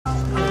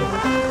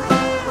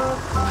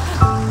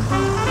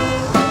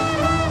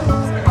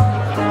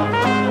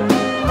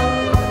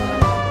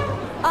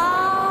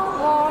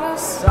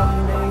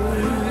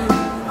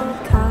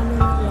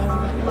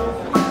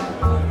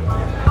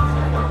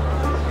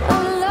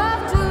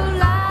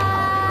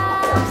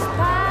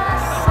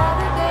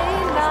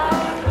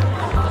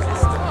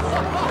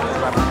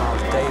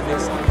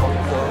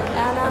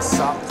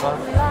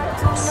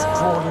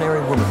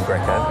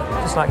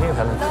Just like you,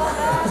 Helen.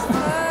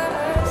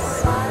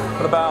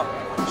 What about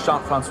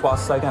Jean-Francois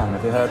Sagan?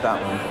 Have you heard that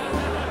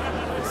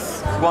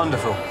one?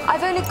 Wonderful.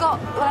 I've only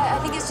got, well, I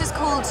think it's just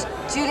called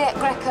Juliet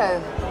Greco.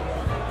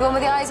 The one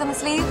with the eyes on the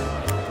sleeve.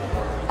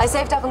 I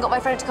saved up and got my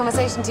French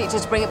conversation teacher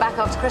to bring it back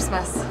after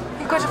Christmas.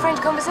 You've got a French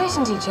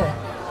conversation teacher?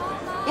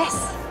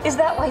 Yes. Is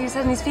that why you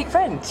suddenly speak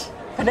French?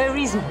 For no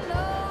reason?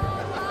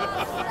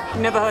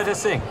 You never heard her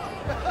sing?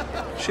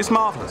 She's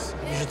marvellous.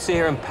 You should see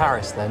her in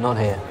Paris, though, not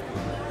here.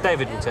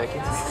 David will take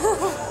you.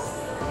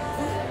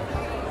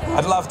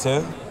 I'd love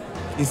to.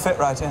 You fit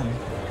right in.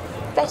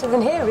 Better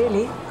than here,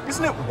 really.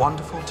 Isn't it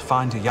wonderful to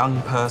find a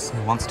young person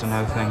who wants to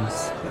know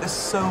things? There's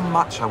so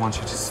much I want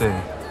you to see.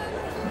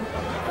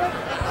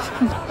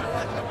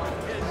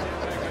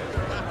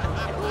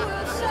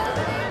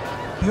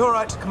 You all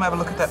right to come have a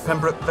look at that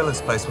Pembroke Villas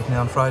place with me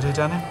on Friday,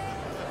 Danny?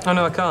 Oh,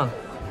 no, I can't.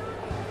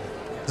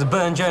 There's a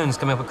Burne-Jones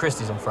coming up at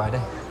Christie's on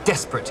Friday.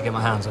 Desperate to get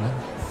my hands on it.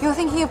 You're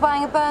thinking of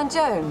buying a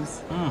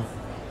Burne-Jones?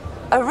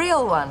 A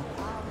real one?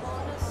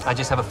 I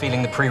just have a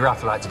feeling the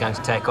pre-Raphaelites are going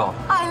to take off.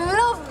 I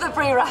love the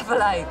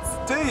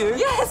pre-Raphaelites. Do you?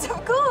 Yes,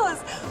 of course.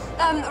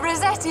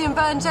 Rossetti and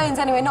Burne-Jones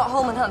anyway, not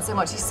Holman Hunt so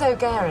much. He's so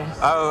garish.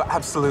 Oh,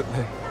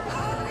 absolutely.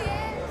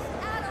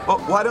 Well,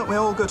 why don't we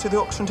all go to the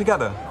auction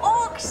together?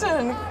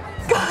 Auction?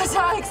 God,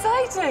 how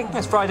exciting.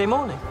 It's Friday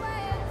morning.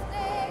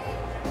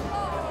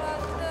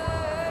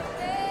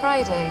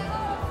 Friday?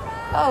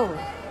 Oh.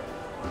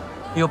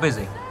 You're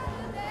busy.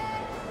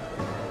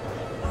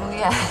 Well,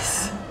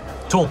 yes.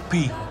 Tant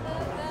pis.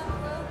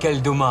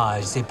 Quel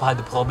dommage. C'est pas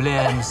de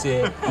problème,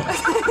 c'est...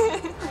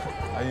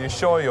 Are you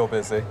sure you're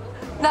busy?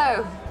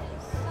 No.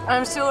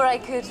 I'm sure I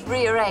could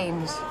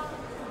rearrange.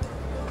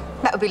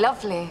 That would be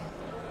lovely.